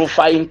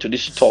profiling to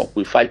this talk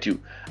will fight you,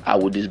 I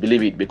would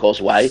disbelieve it. Because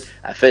why?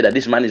 I felt that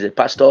this man is a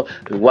pastor.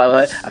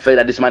 Why? I felt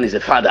that this man is a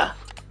father.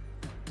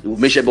 He will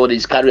make sure everybody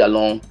is carried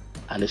along,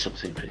 and it's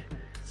something.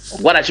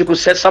 What I could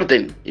say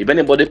something. If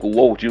anybody could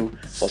walk with you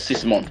for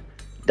 6 months,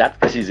 that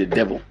person is a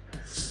devil.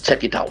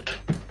 Check it out.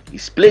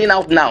 He's playing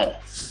out now.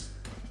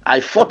 I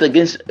fought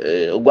against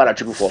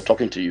Ogwarachuku for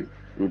talking to you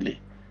rudely.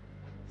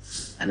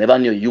 I never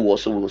knew you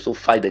also will also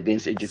fight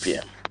against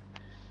AGPM.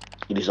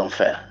 It is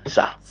unfair,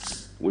 sir.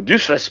 With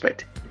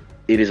disrespect,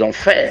 it is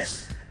unfair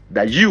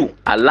that you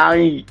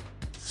allowing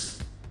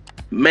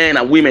men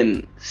and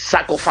women,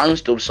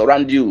 sycophants to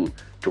surround you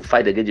to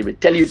fight against AGPM,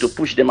 tell you to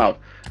push them out.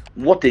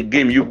 What a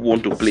game you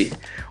want to play.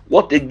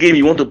 What a game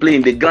you want to play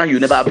in the grant you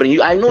never bring.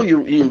 I know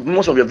you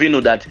most of you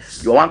know that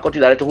you're one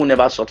country director who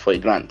never sought for a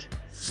grant.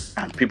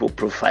 And people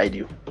provide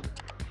you.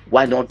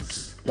 Why not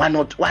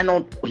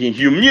in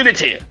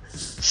humility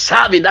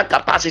serve in that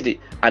capacity,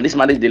 and this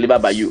man is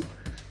delivered by you,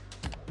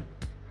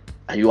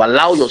 and you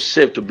allow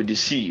yourself to be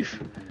deceived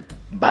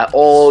by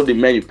all the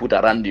men you put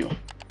around you?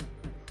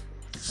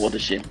 What a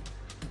shame.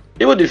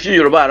 Even the few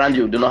Yoruba around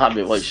you do not have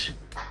a voice.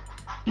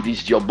 It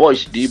is your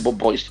boys, the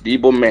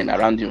Igbo men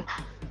around you,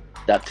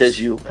 that tells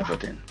you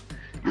everything.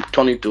 You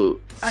turn it to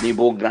an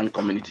Igbo grant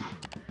community.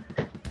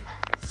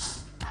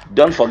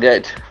 Don't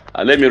forget,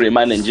 and let me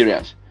remind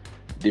Nigerians,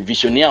 the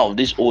visionary of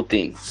this whole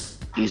thing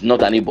is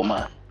not an Igbo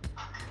man.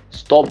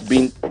 Stop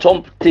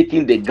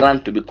taking the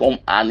grant to become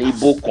an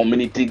Igbo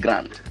community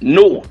grant.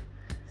 No,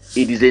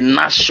 it is a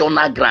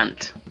national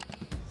grant.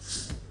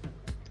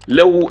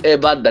 Let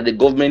whoever that the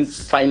government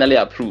finally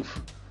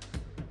approve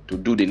to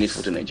do the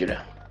needful to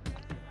Nigeria.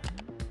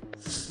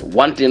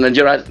 One thing in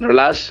Nigeria,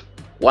 relax.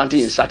 One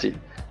thing is certain,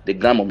 the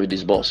grant will be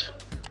disbursed.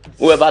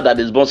 Whoever that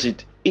disburses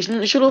it,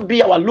 it shouldn't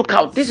be our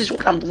lookout. This is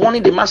what I'm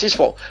warning the masses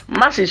for.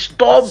 Masses,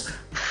 stop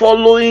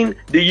following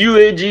the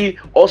UAG,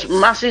 or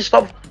masses,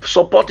 stop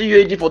supporting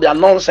UAG for their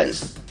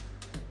nonsense.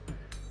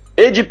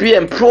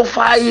 AGPM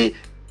profile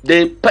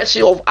the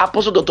person of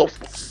Apostle Dr.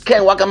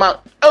 Ken Wakama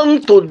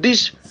onto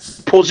this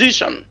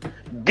position,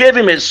 gave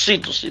him a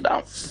seat to sit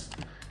down.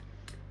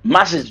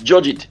 Masses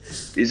judge it.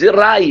 Is it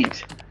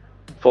right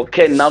for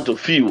Ken now to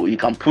feel he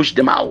can push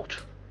them out?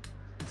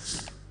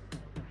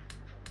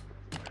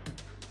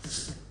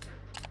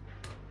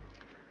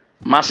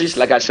 Masses,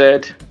 like I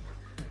said,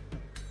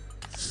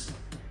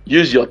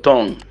 use your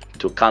tongue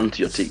to count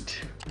your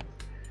teeth.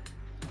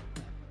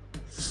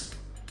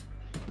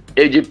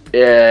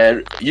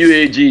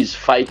 UAG is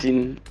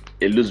fighting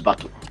a loose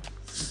battle.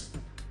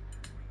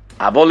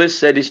 I've always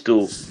said this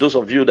to those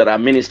of you that are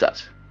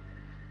ministers.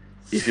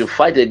 If you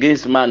fight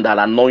against man that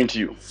anoint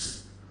you,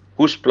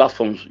 whose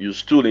platforms you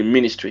stood in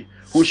ministry,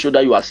 whose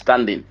shoulder you are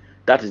standing,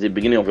 that is the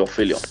beginning of your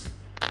failure.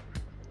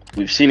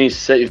 We've seen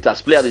it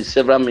has played in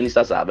several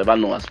ministers I've ever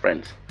known as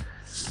friends.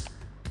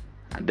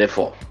 And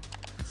therefore,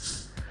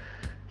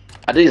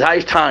 I think it's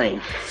high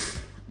time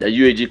that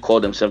UAG call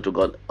themselves to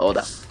God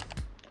order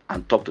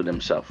and talk to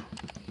themselves.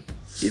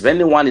 If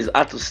anyone is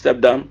asked to step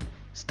down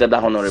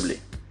honorably.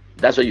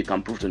 That's why you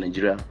can prove to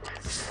Nigeria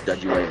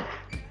that you are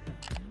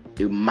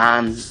a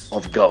man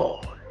of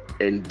God.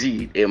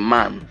 Indeed, a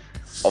man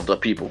of the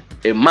people.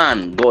 A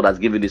man God has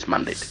given this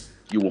mandate.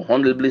 You will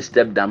honorably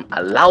step down,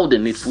 allow the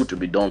needful to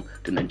be done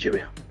to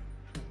Nigeria.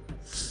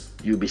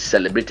 You'll be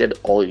celebrated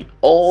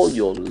all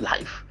your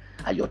life,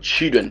 and your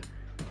children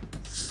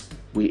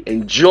will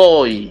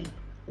enjoy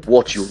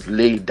what you've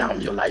laid down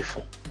your life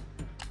for.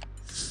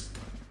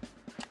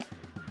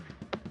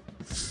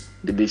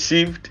 The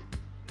deceived,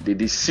 the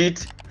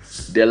deceit,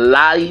 the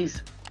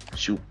lies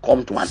should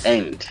come to an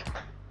end.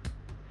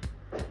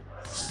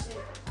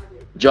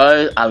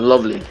 Joy and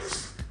lovely.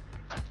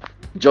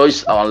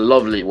 Joyce and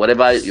lovely,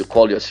 whatever you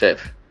call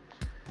yourself.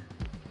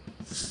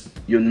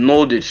 You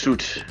know the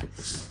truth,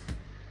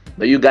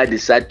 but you guys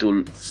decide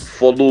to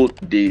follow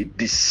the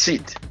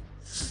deceit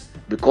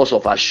because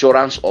of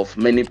assurance of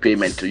many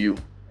payment to you.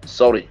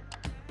 Sorry,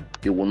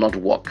 it will not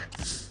work.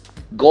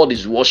 God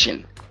is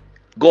watching.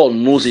 God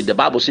knows it. The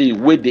Bible says he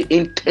weighed the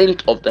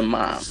intent of the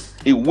man.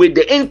 He weighed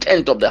the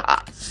intent of the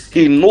heart.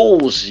 He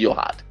knows your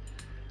heart.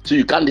 So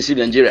you can't deceive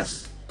Nigeria.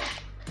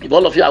 If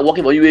all of you are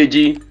working for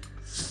UAG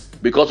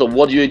because of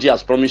what UAG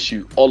has promised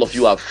you, all of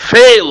you have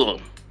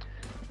failed.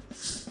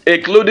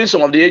 including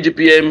some of the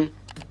AGPM,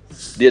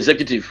 the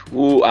executive,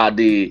 who are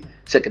the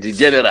Secretary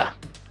General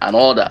and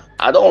all that.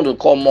 I don't want to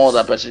call more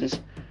other persons,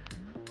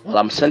 but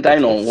I'm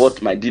centering on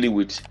what my dealing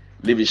with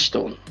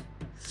Livingstone.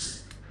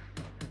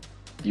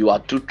 You are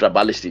too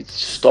tribalistic.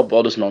 Stop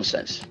all this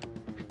nonsense.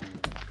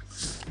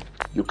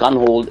 You can't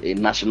hold a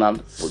national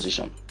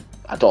position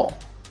at all,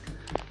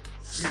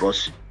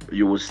 because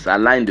you will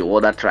align the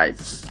other tribe.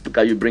 Look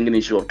at you bringing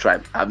issue of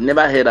tribe. I've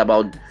never heard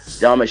about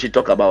Jamameshi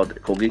talk about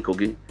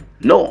Kogi.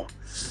 No,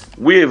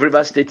 we in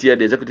River State here,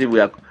 the executive,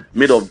 we are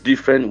made of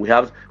different. We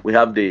have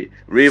the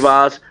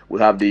Rivers, we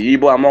have the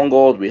Igbo among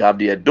us, we have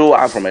the Edo.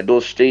 I'm from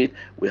Edo State.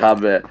 We have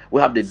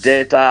the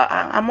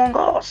Delta among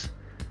us,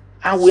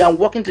 and we are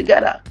working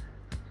together.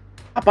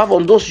 Apart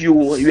from those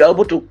you are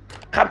able to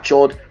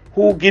capture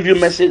who give you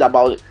message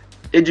about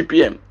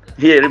AGPM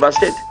here in River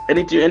State.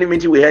 Any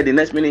meeting we had, the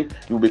next minute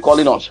you'll be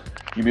calling us.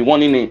 You'll be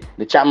wanting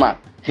the chairman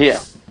here.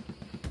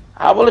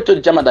 I've already told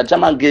the chairman that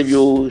chairman gave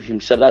you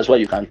himself. That's why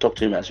you can talk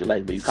to him as you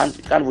like, but you can't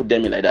put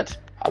them in like that.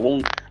 I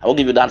won't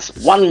give you that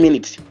 1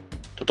 minute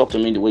to talk to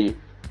me the way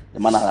the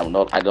manner I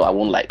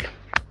won't like.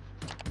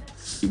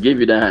 He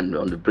gave you the hand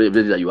on the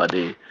basis that you are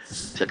the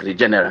Secretary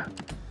General.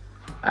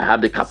 I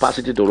have the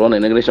capacity to run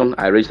an organization.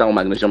 I registered on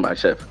my organization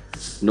myself.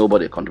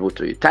 Nobody contribute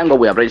to it. Thank God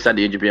we have registered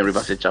the AGPM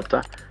River State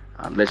chapter.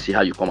 And let's see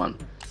how you come and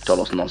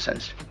tell us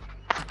nonsense.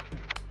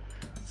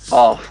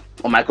 On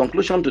my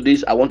conclusion to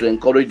this, I want to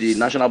encourage the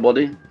national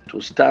body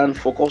to stand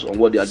focused on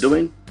what they are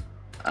doing,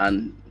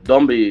 and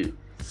don't be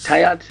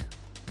tired,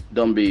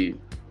 don't be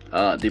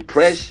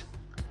depressed.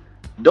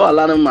 Don't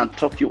allow them to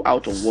talk you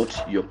out of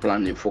what you're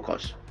planning.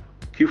 Focus.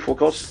 Keep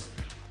focused.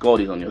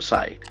 God is on your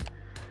side.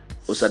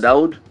 Osa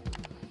Daud,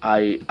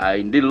 I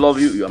indeed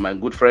love you. You are my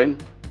good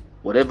friend.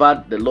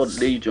 Whatever the Lord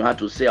laid you to have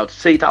to say out,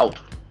 say it out.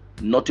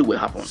 Nothing will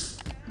happen.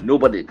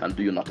 Nobody can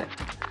do you nothing.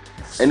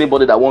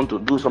 Anybody that want to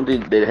do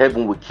something, the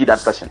heaven will kill that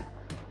person.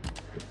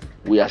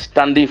 We are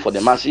standing for the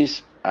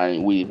masses,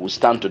 and we will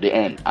stand to the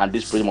end, and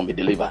this president will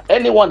be delivered.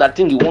 Anyone that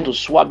think he want to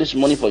swap this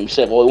money for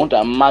himself, or he want to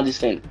amass this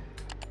thing,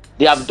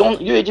 they have done.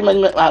 UAAG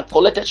management have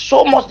collected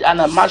so much and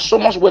amassed so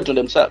much wealth to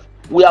themselves.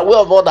 We are aware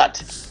of all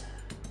that.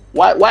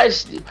 Why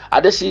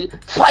are they still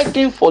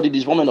fighting for the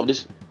disbursement of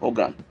this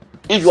program?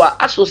 If you are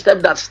asked to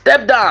step down,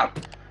 step down.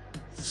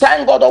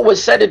 Thank God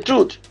always said the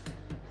truth.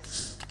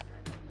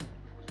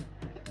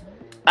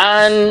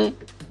 And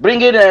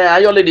bringing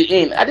your lady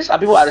in. And these are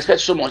people I respect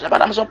so much.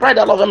 But I'm surprised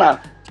a lot of them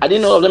are. I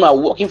didn't know all of them are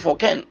working for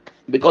Ken,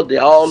 because they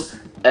are all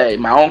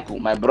my uncle,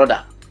 my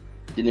brother,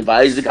 Jennifer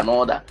Isaac and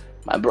all that.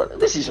 My brother.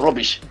 This is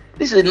rubbish.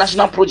 This is a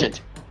national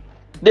project.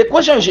 The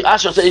question you should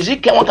ask yourself, is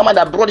it Ken Wakama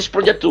that brought this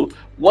project to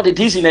what it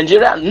is in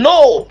Nigeria?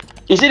 No.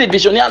 Is it a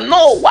visionary?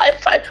 No. Why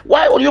fight?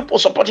 Why are you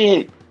supporting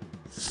him?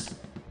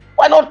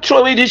 Why not throw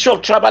away the issue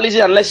of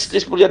tribalism and let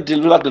this project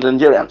deliver to the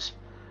Nigerians?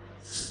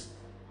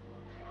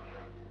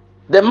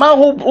 The man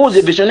who is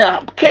a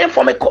visionary came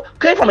from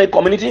a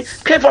community,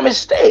 came from a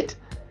state.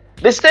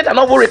 The state are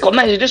not even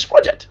recognizing this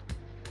project,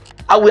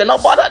 and we are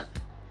not bothered.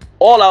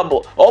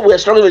 All we are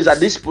struggling with is that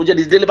this project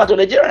is delivered to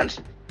Nigerians.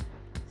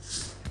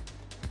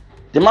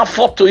 The man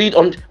fought for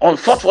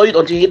it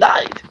until he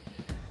died.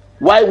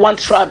 Why one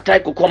tribe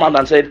could come out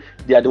and said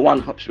they are the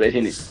one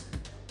spreading it?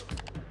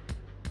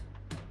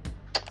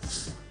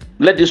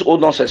 Let this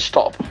old nonsense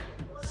stop.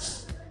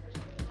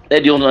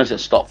 Let the old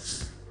nonsense stop.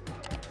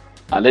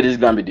 And let this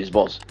grant be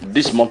disbursed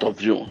this month of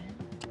June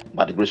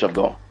by the grace of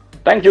God.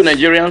 Thank you,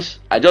 Nigerians.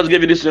 I just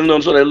gave you this so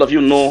that all of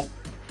you know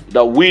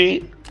that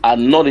we are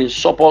not in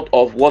support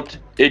of what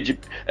the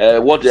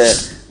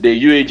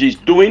UAAG is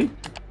doing.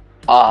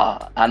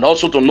 And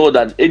also to know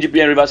that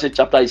AGPM River State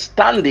chapter is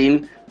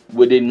standing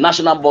with the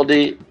national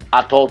body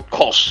at all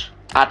costs.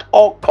 At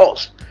all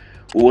costs.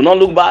 We will not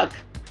look back.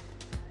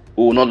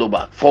 We will not look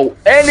back. For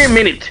any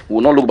minute, we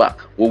will not look back.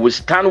 We will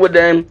stand with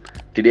them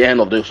to the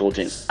end of this whole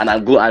thing. And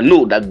I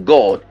know that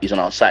God is on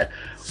our side.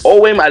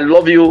 Owen, I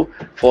love you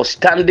for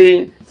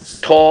standing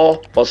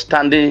tall, for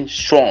standing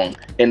strong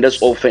in this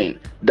whole thing.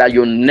 That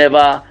you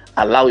never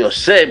allow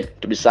yourself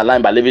to be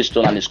sidelined by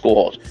Livingstone and his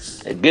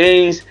cohorts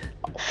against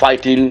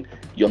fighting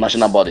your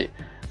national body.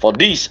 For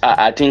this,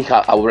 I think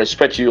I will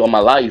respect you all my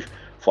life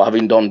for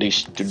having done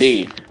this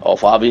today, or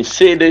for having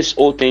said this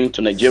whole thing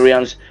to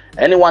Nigerians.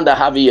 Anyone that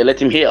have ear, let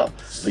him hear.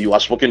 But you are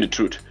speaking the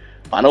truth.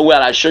 I know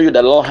where I show you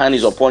the Lord's hand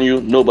is upon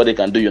you, nobody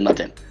can do you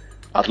nothing.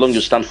 As long as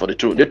you stand for the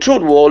truth. The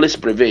truth will always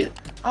prevail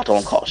at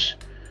all costs.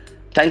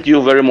 Thank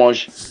you very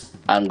much,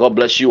 and God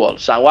bless you all.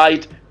 Sir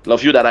White,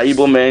 love you that are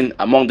Igbo men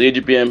among the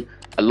AGPM.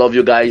 I love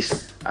you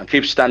guys, and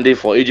keep standing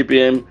for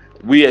AGPM.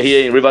 We are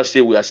here in River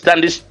State. We are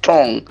standing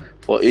strong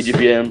for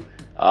AGPM.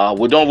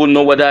 We don't even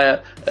know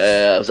whether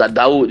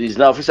Dawood is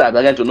now officer. I'm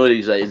going to know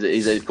he's a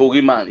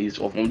Kogi man. He's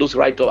from those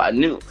right up. I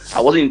knew.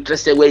 I wasn't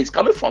interested where he's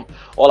coming from.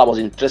 All I was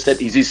interested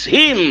is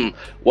him,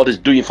 what he's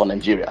doing for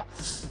Nigeria.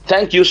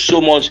 Thank you so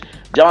much.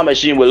 Jama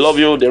Machine, we love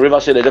you. The River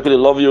State Executive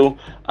love you.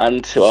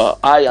 And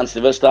I and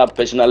Sylvester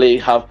personally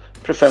have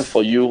preference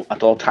for you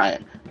at all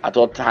time. At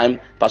all time.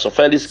 Pastor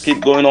Felix,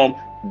 keep going on.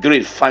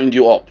 Great, find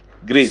you up.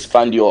 grace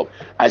find you up.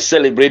 I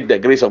celebrate the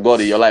grace of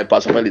God in your life,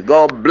 Pastor Felix.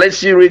 God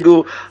bless you,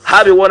 Rigu.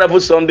 Have a wonderful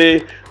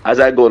Sunday as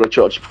I go to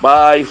church.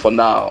 Bye for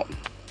now.